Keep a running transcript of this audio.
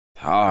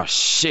Oh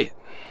shit.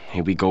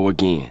 Here we go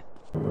again.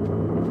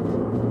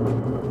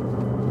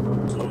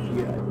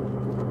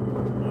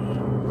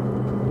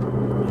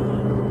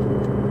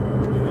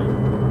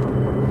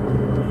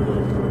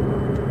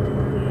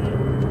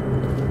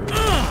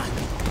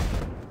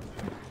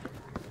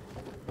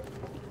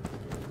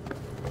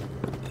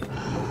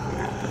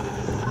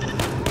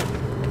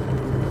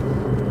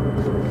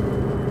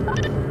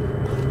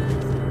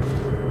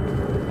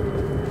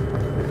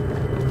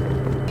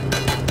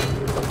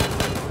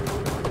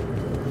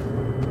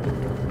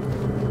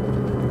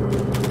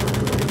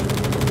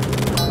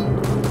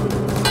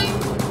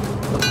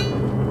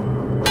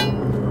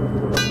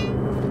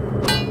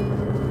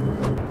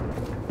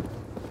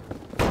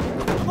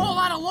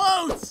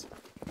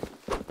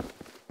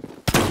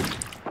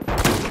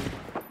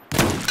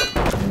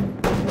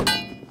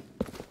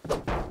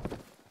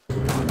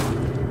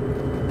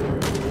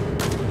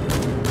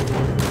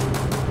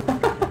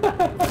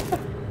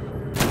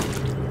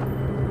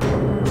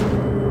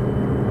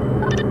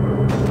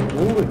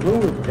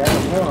 Move it, Dad.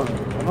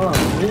 Come on,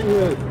 move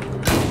it.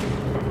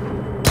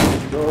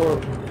 Go.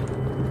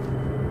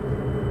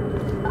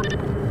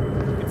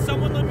 Can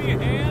someone lend me a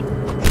hand?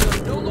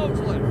 There's no loads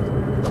left.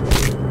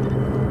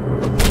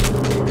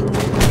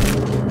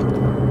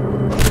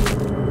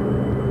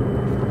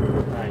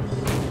 Nice.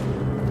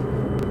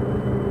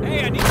 Hey,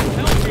 I need some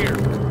help here.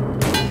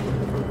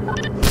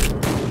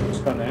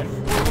 Just come there.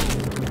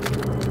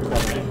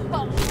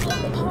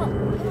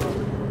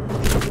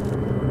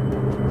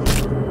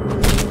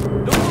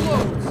 No more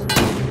loads.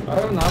 I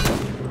have nothing.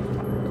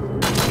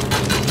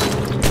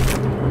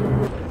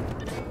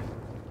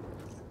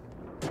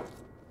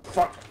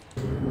 Fuck.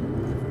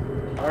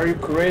 Are you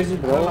crazy,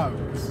 bro?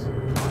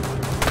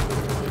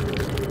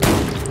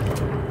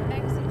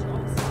 Magazines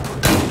also.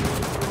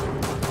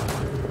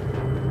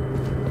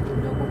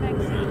 No more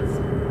magazines.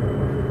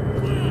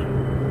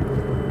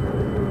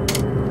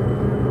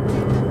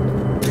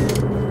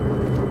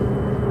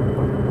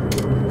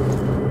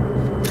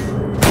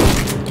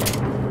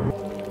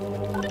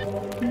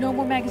 No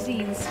more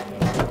magazines.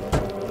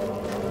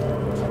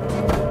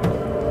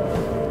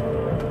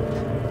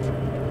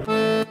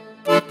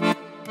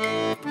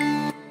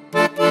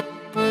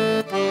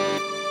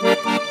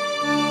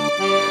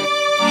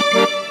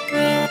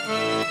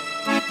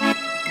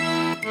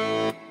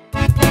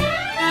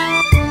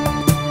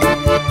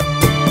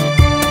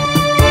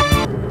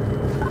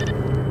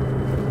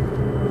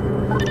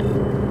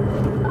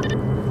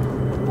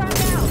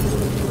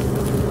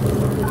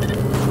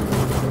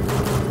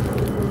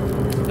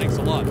 Thanks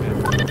a lot, man.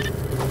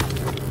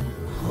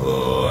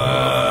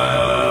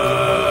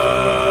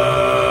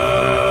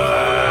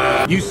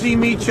 You see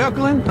me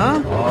chuckling,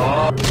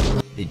 huh?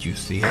 Did you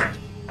see it?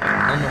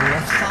 On the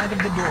left side of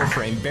the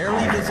doorframe,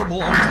 barely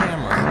visible on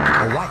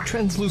camera, a white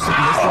translucent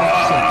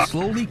mist-like shape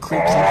slowly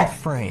creeps into the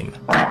frame.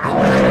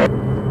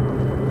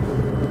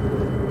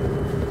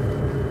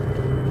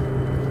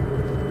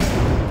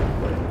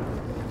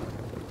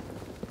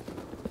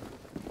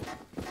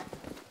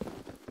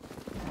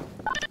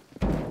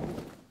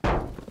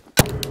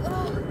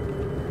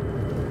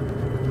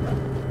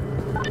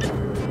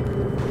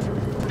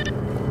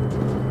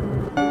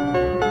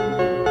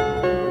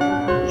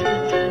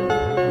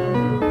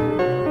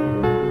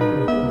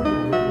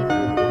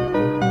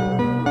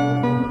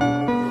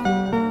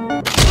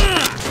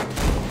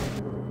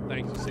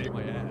 Thanks, you saved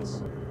my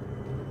ass.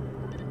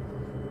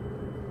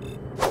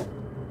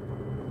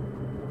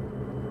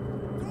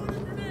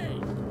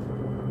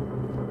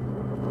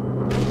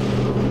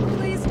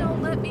 Please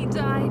don't let me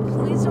die.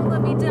 Please don't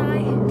let me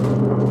die.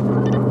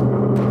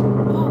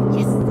 Oh,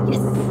 yes,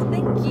 yes.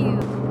 Thank you.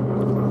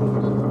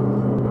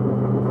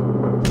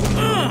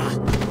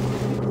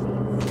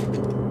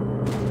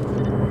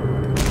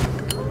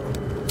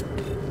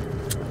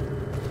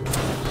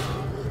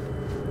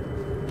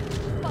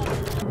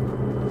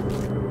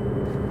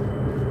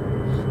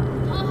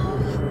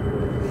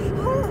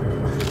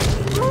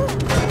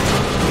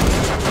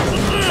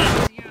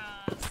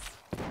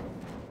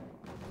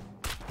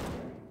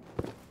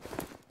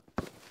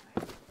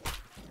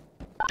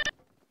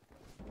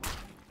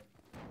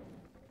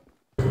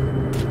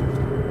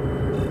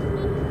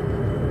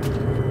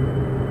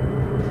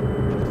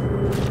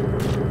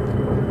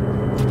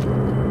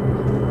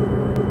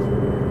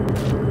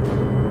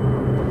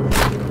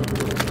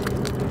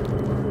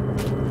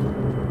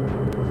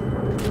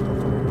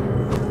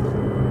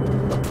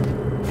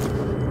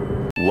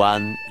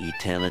 One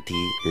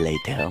eternity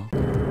later.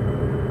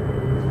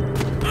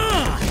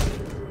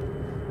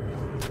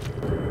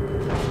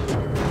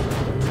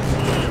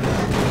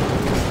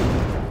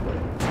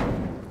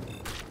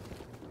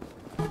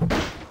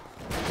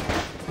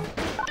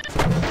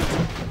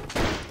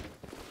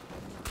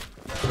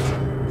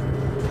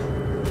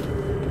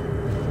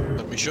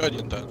 Там еще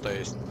один ТНТ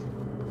есть.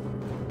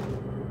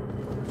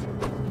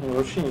 Ну,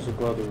 вообще не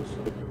закладывается.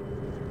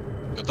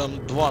 Да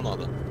там два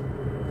надо.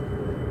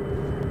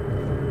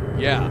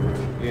 Yeah.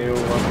 Я его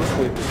могу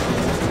стоит.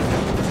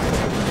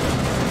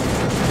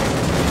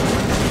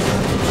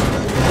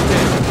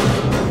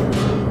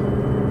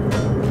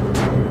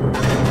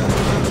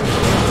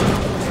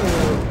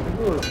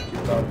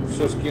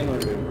 все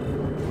скинули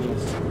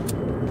вниз.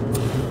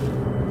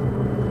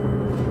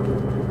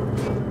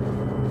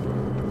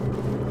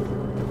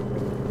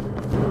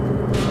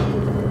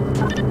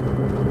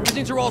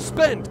 Things are all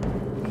spent.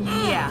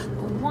 Yeah,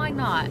 why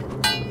not?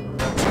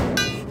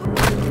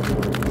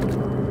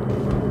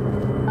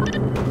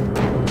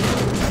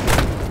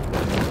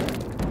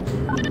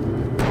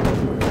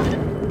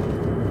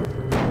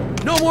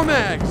 No more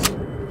mags.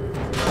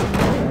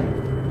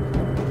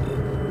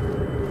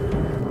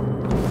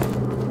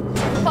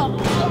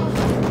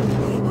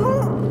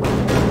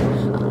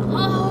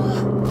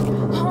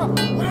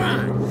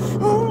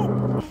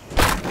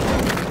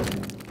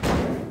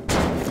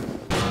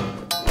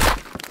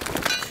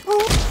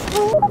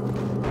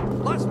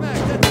 Last mag.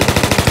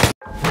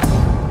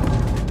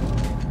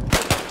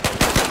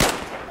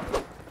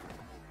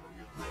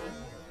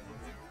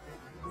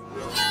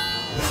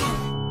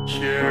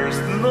 Cheers,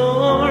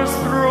 North,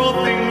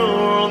 rooting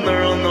on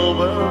their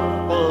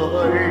Nobel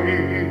Pie.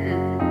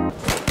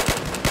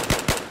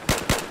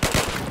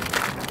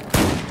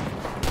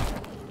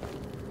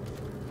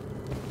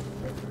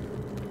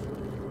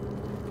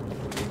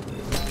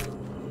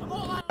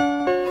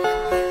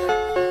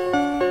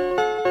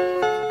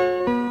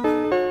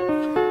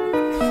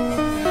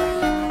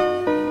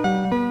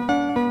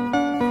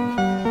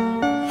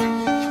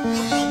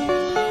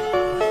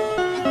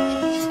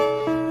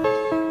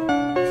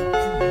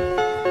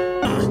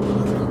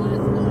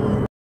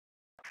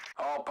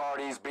 All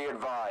parties be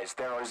advised,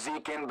 there are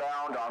Zeke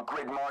inbound on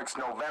grid marks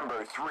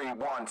November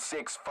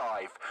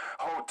 3165,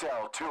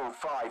 Hotel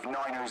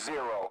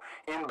 25990.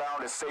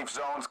 Inbound to safe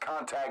zones,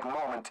 contact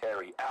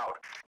momentary, out.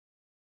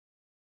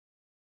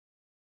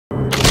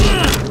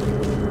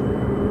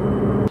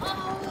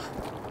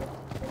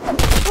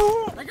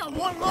 I got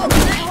one more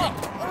mag.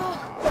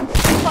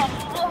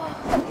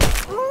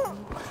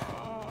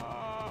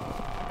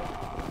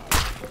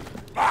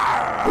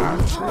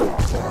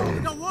 I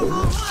got one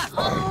more left.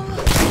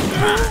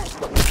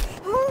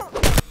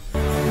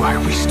 Why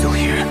are we still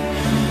here?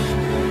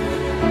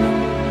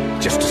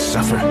 Just to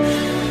suffer?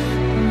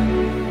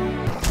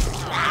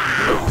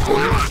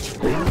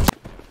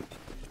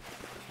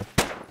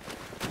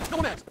 No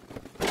more mags.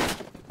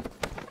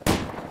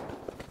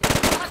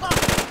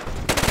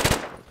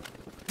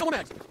 No more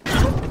mags.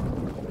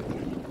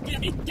 Get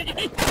me.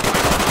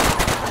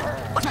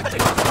 Let's make that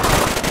take.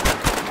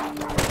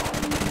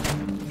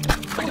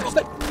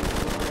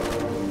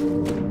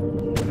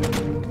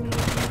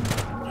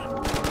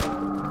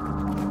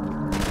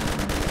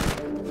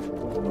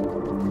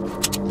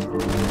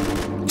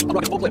 I'm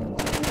rocking full clip.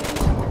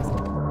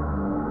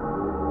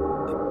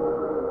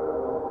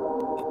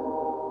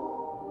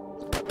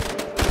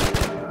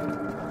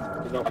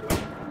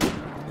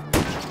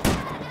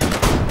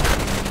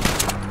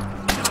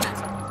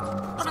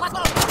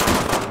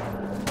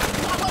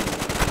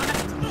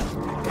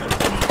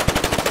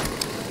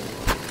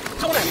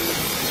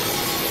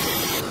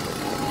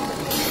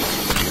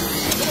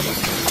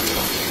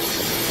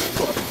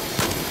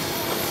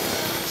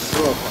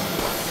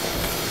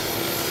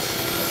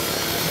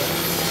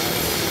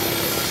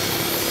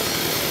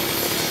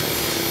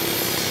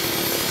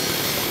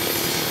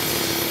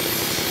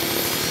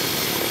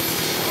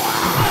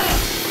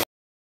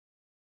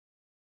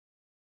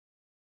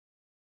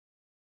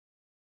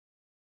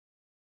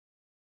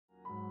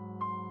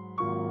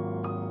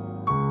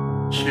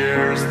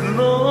 Cheers,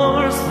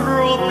 North,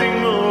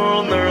 rooting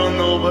on their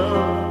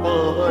Nobel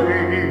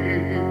Pie.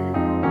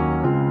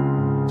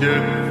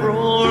 Jack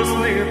Frost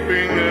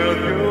nipping at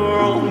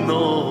your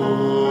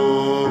nose.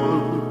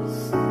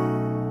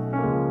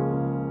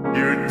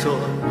 Your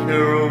top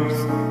heroes